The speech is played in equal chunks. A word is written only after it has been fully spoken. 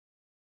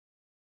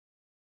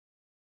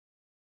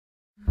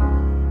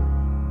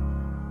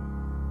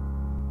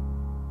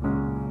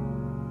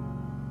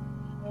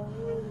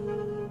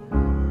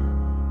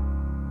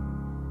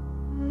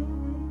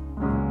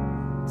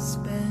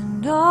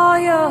all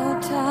your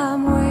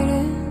time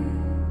waiting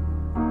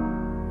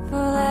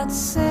for that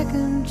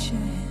second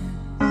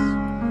chance,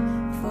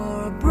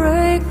 for a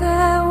break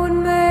that would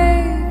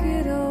make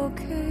it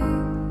okay.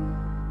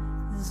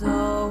 There's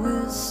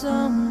always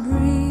some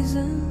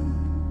reason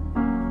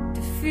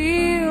to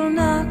feel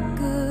not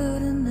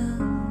good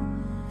enough,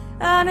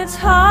 and it's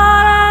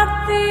hard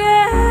at the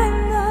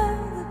end of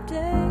the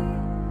day.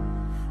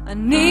 I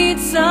need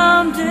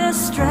some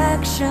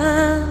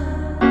distraction,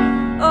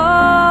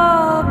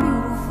 oh,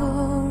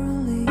 beautiful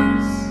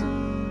release.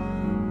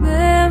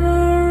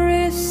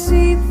 Memories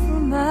seep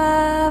from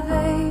my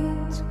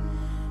veins.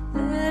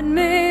 Let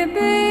me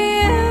be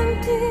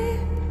empty,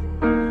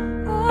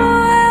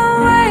 oh, and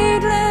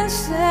weightless,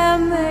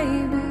 and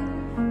maybe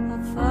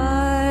I'll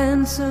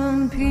find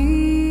some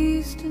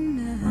peace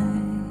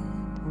tonight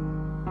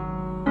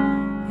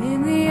in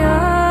the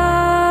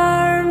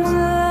arms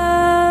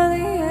of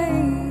the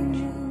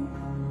angel.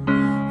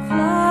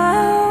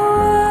 Fly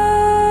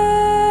away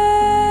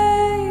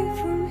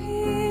from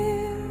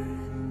here,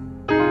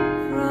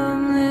 from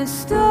this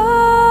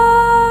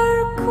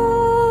dark,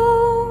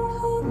 cold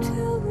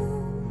hotel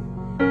room,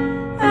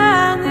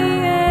 and the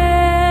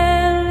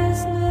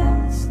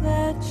endlessness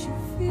that you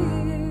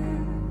fear.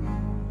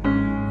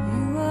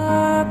 You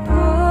are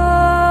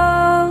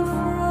pulled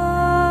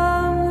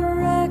from the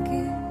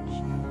wreckage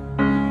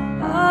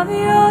of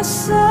your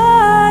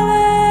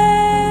silent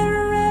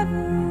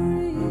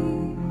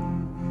reverie.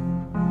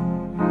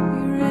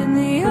 You're in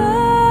the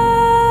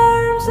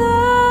arms of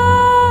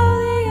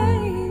the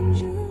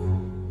angel.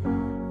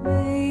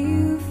 May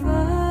you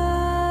find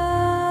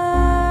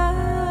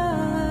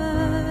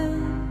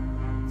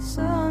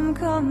some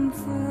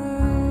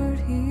comfort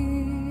here.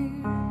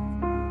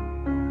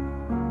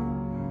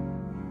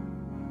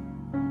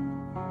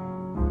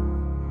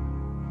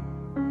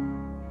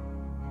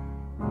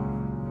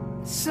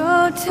 So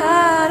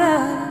tired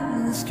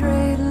of the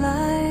straight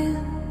line,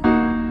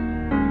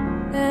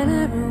 and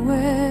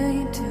everywhere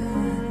you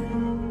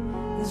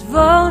turn, there's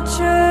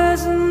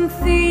vultures and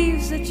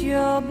thieves at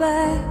your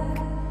back.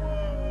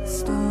 The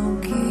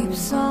storm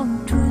keeps on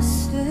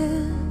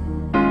twisting.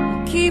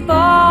 Keep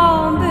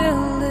on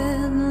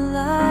building the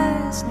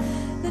lies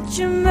that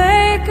you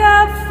make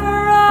up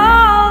for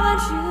all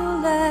that you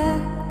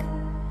lack.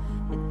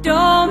 It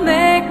don't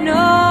make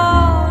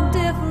no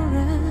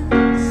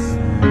difference.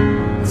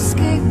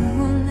 Escape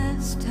one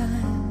last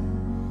time.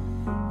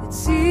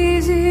 It's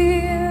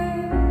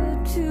easier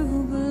to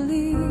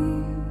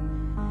believe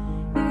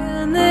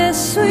in this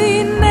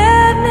sweet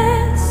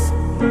madness,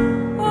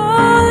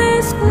 all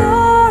this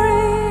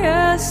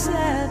glorious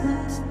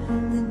sadness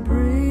that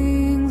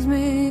brings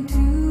me to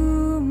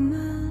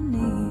my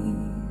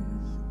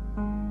knees.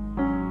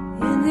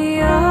 In the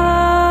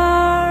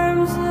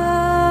arms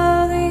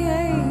of the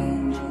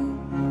angel,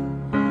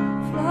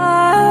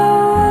 fly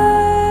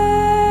away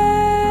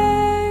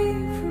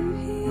from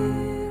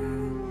here,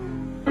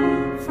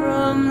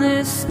 from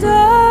this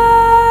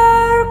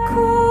dark,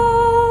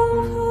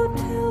 cold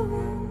hotel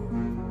room,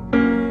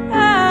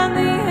 and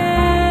the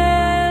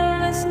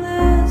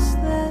endlessness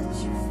that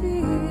you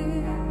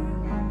fear.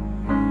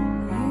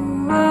 You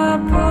are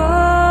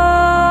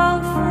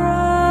pulled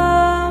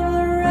from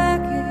the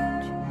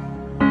wreckage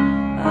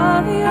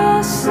of your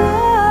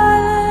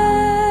silent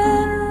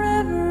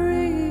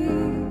reverie.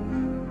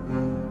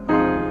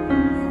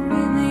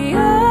 You're in the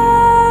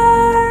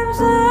arms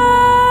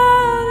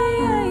of the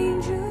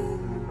angel.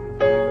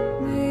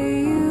 May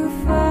you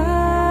find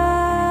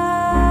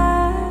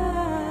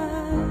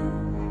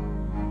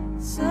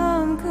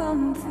some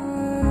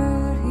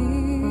comfort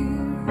here.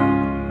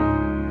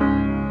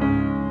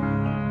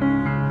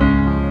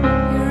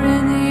 You're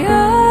in the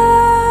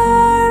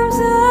arms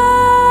of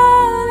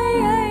the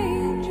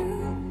angel.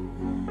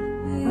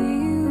 May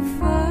you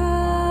find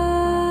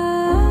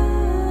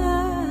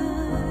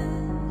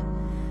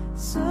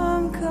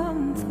some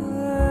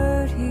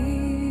comfort here.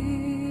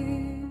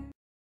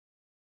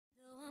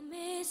 Though I'm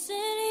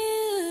missing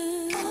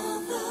you,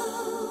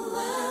 although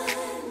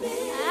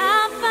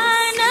I'll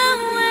find a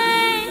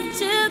way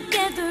to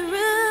get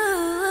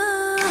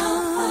through.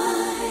 I'll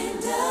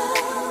find a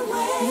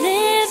way.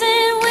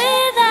 Living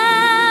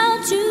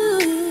without you,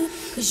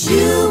 'cause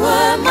you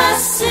were my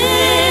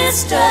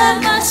sister,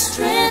 my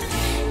strength,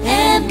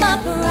 and my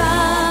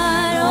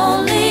pride.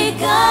 Only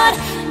God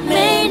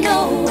may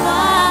know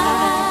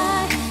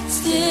why.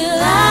 Still,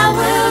 I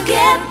will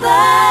get by.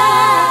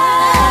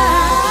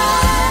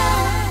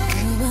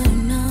 Who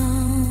would've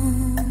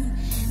known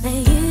that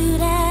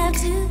you'd have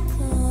to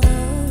go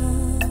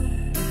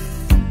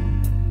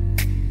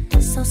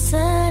so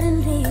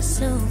suddenly,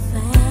 so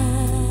fast?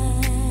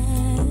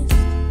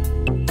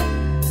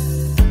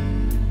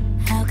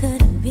 How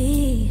could it be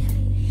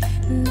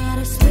that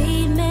our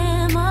sweet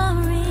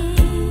memories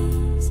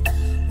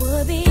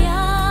would be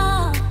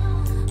all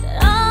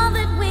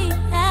that we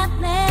have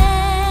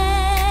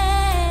planned?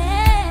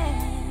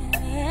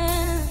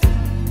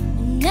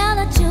 And now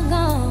that you're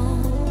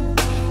gone,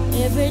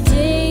 every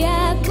day I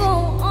go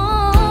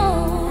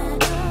on,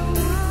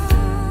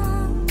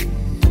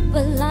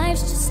 but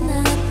life's just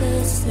not the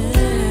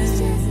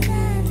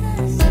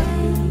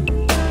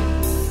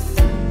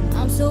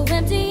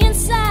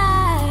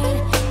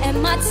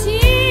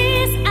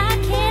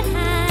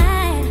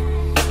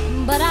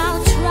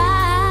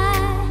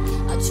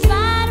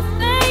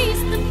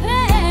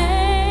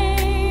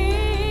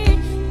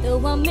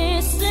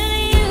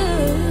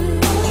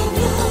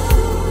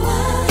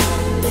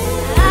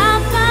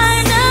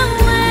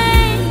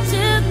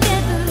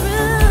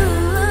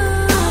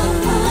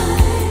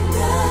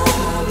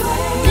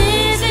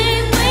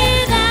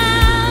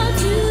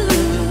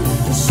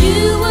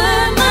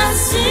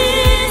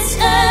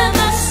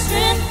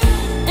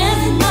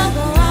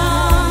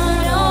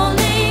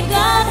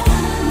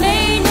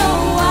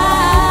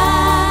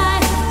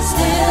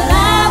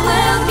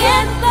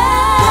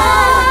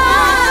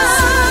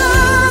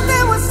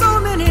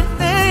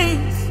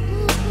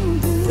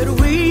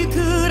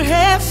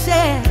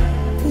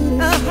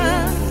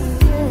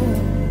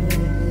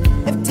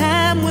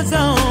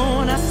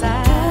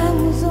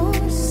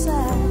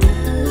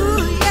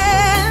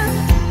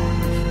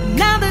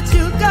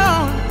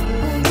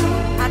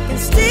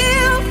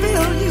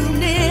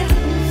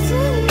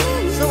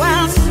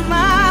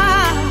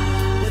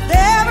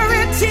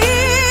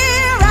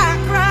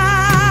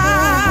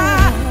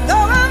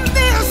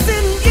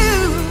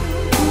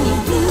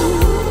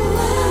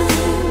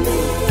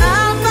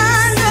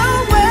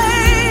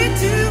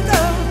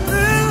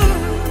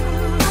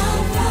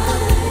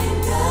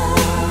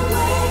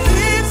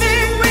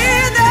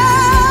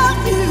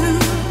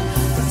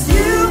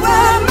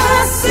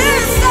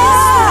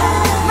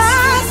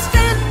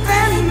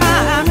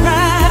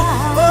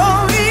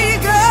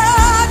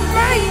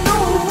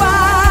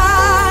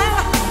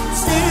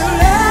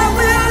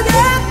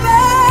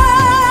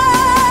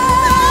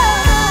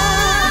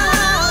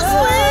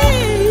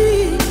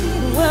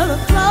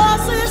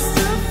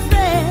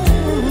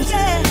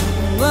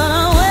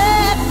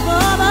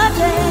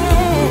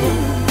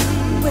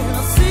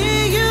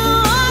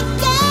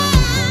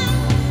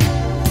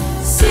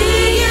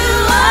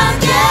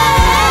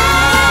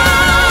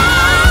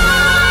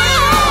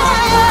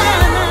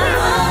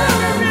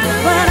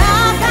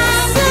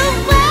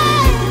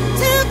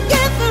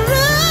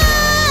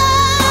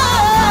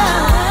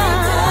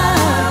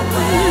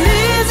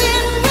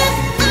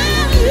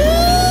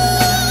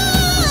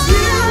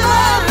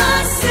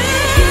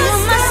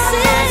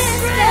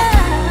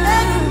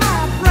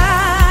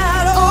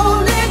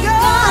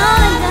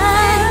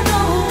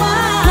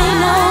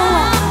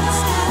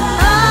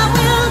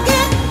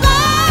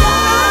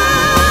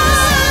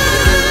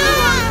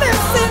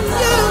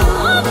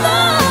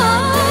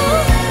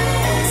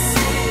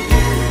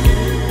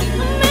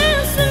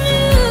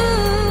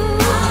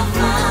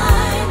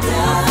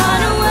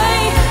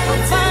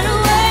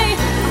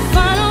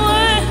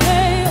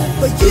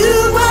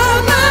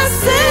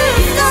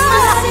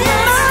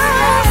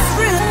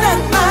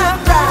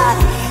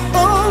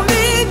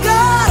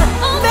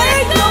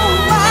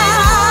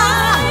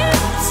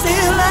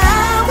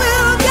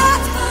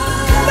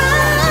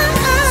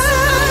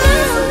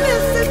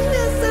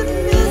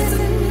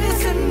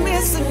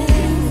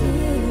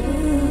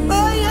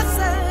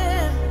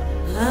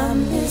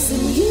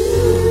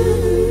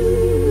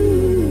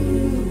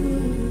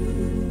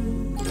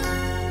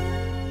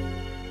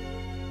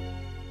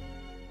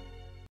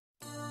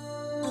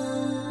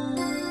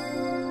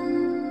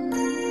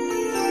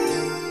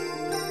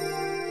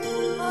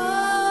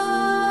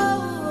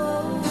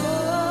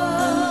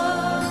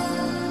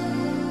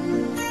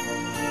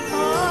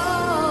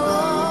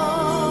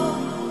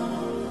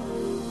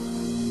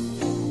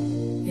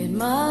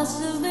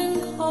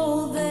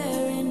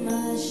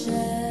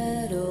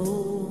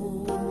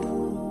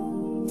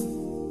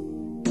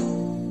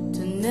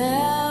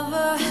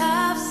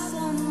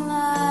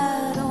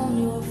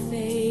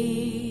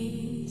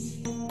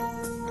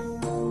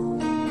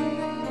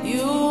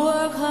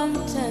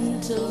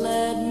meant to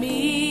let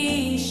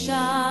me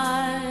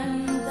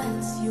shine.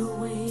 That's your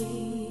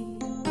way.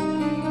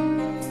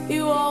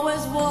 You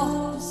always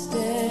walk a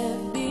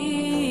step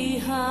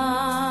behind.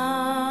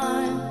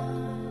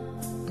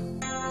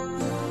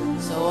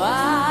 So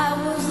I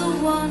was the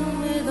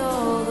one with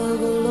all the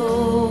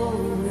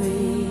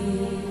glory,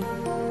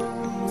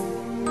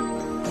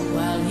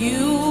 while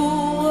you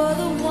were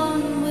the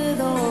one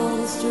with all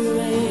the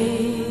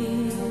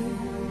strength.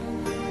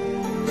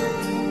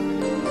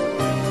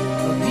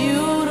 A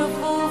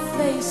beautiful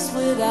face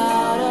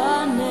without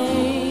a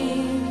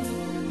name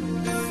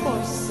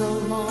for so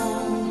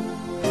long.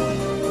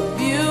 A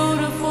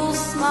beautiful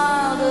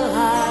smile to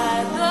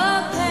hide the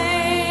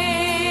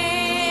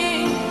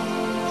pain.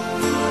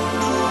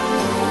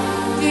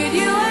 Did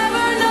you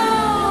ever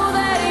know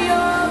that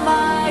you're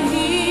my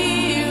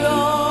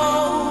hero?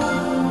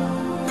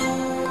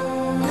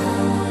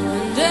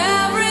 And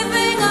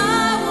everything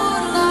I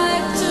would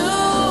like to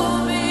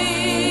be.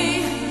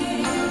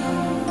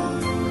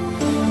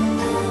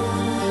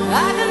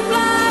 I can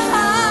fly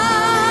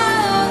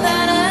higher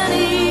than an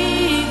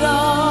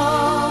eagle.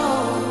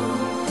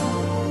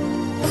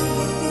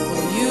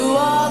 You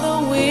are the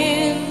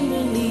wind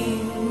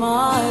beneath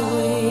my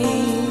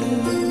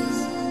wings.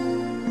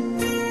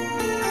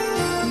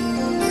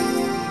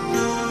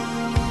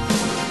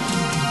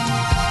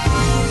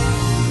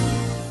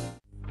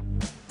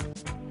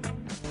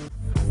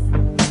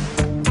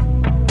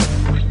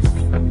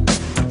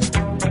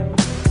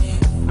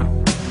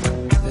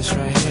 This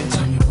right here,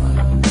 tell me what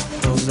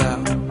goes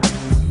out to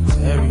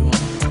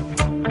everyone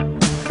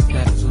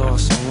that has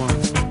lost someone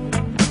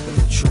that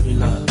they truly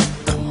love.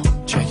 Come on,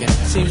 check it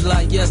out. Seems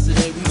like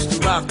yesterday we used to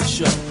rock the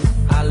show.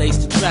 I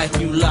laced the track,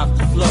 you locked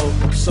the flow.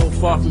 So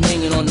far from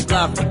hanging on the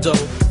block of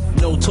dough.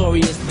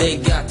 Notorious, they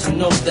got to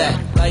know that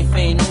life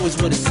ain't always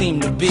what it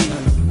seemed to be.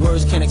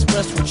 Words can't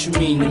express what you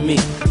mean to me.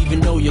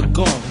 Even though you're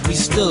gone, we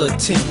still a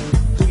team.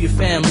 Through your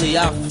family,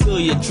 I'll fulfill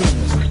your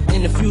dreams.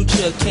 In the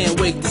future, can't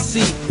wait to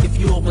see if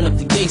you open up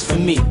the gates for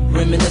me.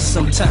 Reminisce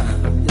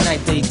sometime, the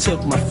night they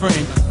took my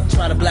friend.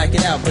 Try to black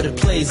it out, but it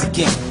plays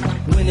again.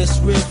 When it's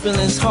real,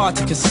 feeling's hard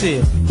to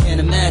conceal. Can't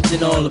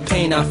imagine all the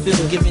pain I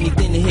feel. Give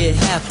anything to hear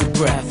half your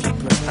breath.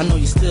 I know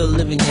you're still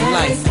living your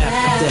life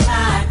after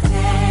death.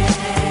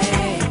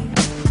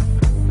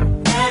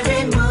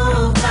 Every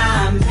move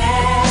I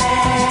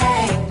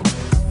make,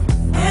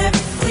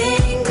 every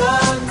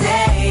single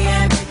day,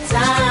 every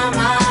time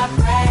I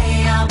pray,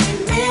 I'll be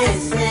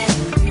missing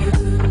you.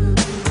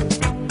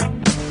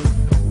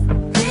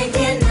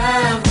 Thinking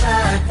of the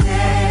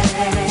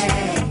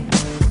day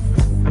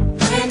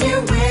when you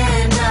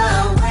went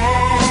away.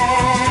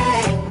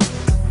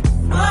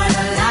 What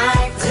a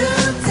life to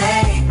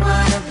take,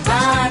 what a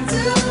bond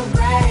to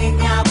break.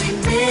 I'll be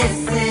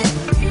missing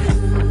you.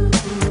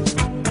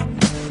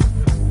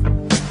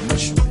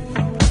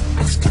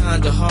 It's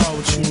kinda hard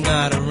with you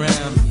not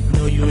around.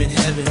 Know you in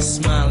heaven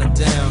smiling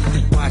down,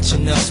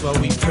 watching us while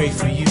we pray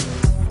for you.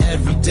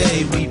 Every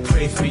day we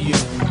pray for you,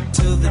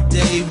 till the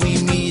day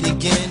we meet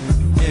again.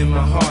 In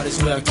my heart is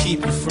where I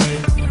keep you, friend.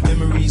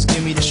 Memories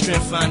give me the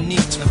strength I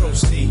need to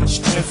proceed,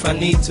 strength I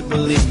need to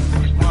believe.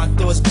 My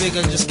thoughts big,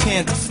 I just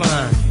can't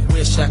define.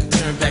 Wish I could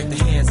turn back the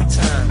hands of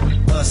time.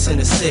 Us in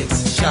the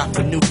six,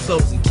 shopping new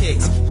clothes and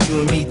kicks. You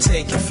and me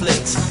taking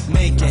flicks,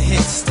 making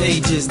hits,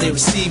 stages they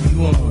receive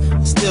you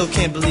on. Still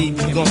can't believe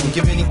you're gone.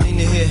 Give anything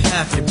to hear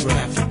half your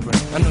breath.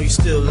 I know you're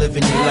still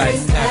living your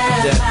life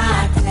after death.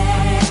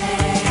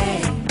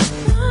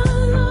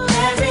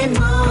 Every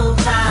move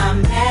I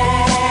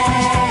make,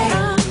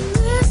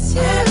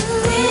 every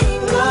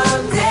single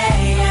day,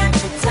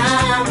 every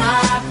time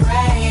I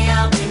pray,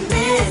 I'll be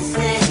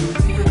missing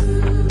you.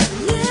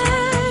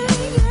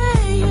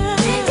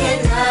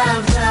 Thinking of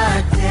the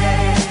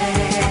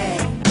day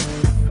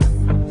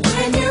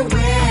when you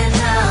went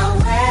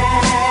away.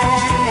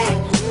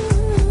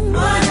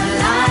 What a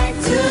life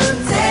to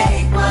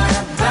take, what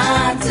a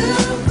bond to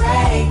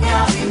break.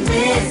 I'll be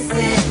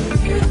missing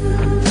you.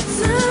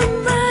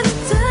 Somebody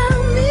tell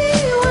me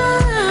why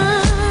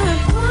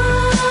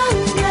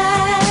one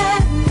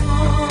that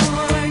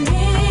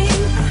morning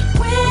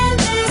when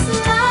this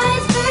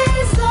life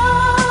is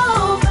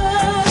over,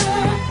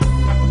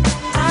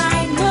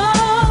 I know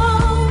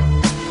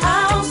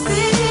I'll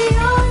see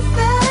your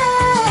face.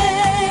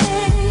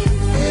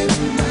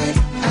 Every night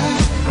I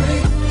pray,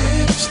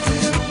 every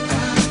step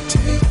I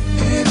take,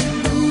 every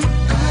move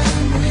I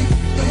make,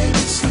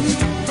 every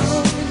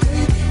single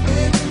day,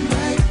 every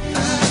night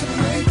I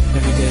pray.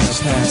 Every day that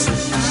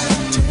passes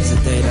is a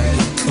day that I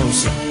get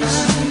closer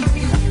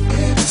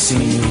to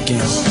seeing you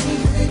again.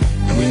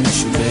 We miss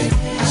you, babe,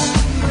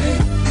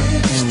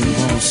 and we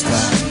won't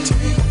stop,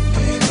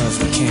 cause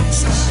we can't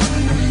stop.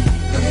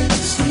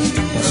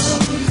 That's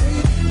all.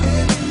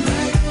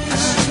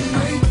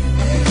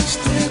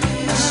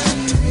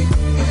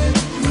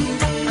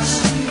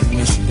 We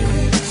miss you,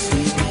 babe.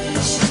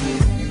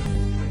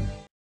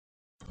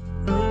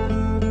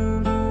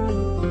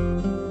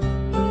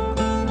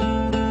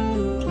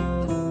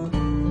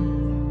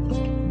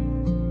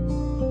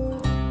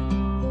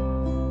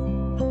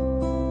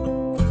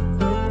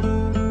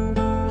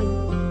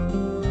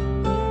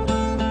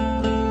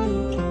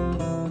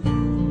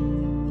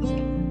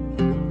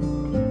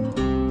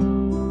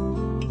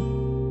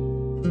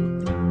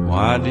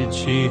 Why did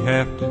she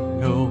have to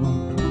go?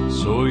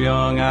 So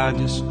young, I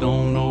just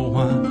don't know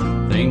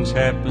why. Things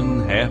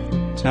happen half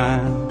the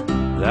time,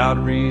 without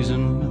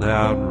reason,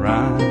 without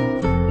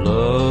rhyme.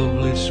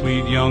 Lovely,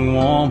 sweet young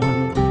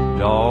woman,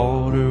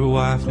 daughter,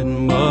 wife,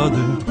 and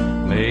mother,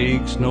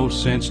 makes no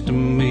sense to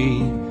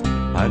me.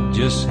 I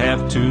just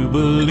have to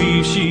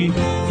believe she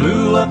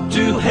flew up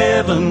to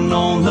heaven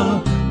on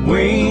the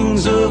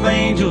wings of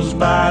angels,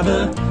 by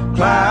the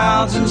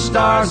clouds and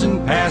stars,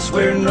 and past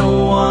where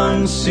no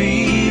one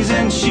sees.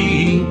 And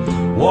she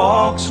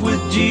walks with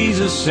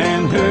Jesus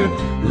and her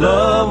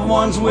loved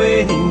ones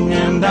waiting,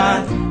 and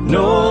I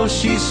know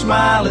she's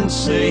smiling,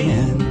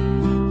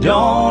 saying,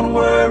 don't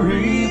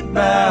worry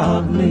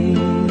about me.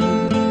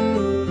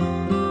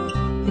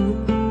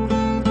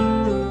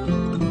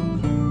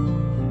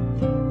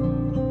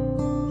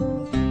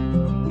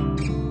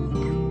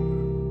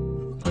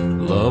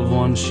 Loved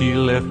one she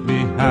left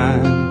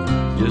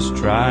behind, just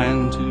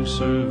trying to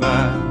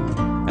survive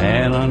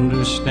and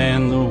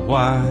understand the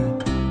why.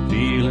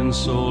 Feeling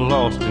so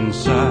lost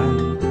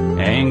inside,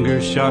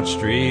 anger shot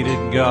straight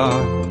at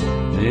God,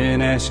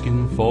 then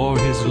asking for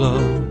His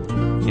love,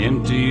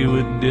 empty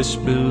with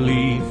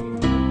disbelief,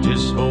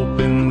 just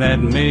hoping that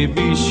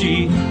maybe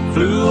she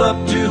flew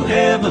up to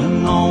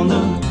heaven on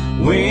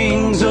the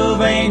wings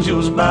of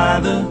angels, by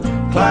the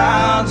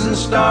clouds and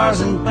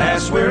stars, and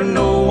past where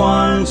no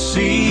one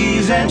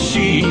sees. And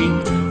she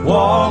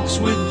walks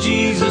with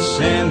Jesus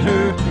and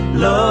her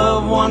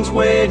loved ones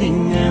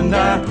waiting, and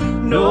I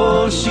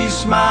know she's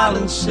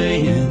smiling,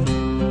 saying,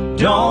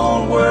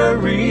 don't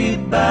worry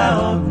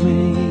about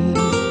me.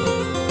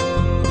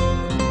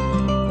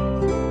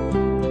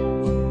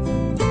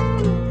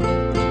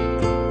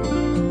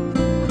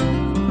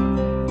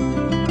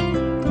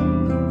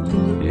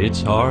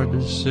 It's hard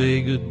to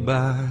say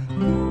goodbye.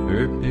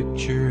 Her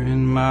picture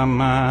in my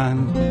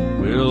mind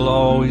will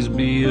always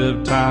be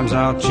of times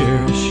I'll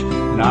cherish,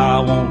 and I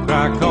won't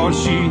cry,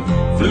 'cause she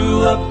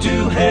flew up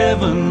to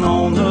heaven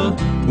on the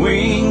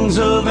wings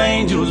of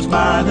angels,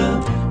 by the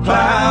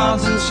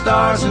clouds and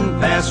stars, and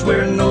past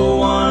where no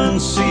one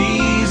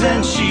sees.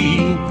 And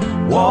she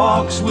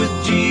walks with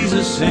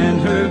Jesus and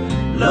her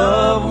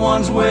loved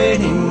ones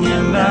waiting,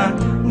 and I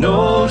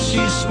know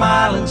she's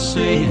smiling,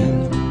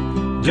 saying,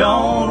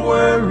 don't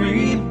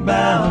worry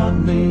about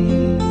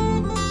me.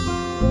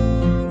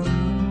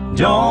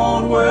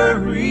 Don't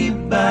worry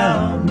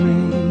about me.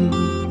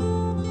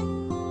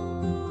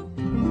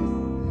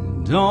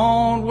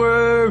 Don't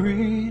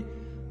worry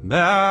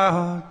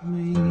about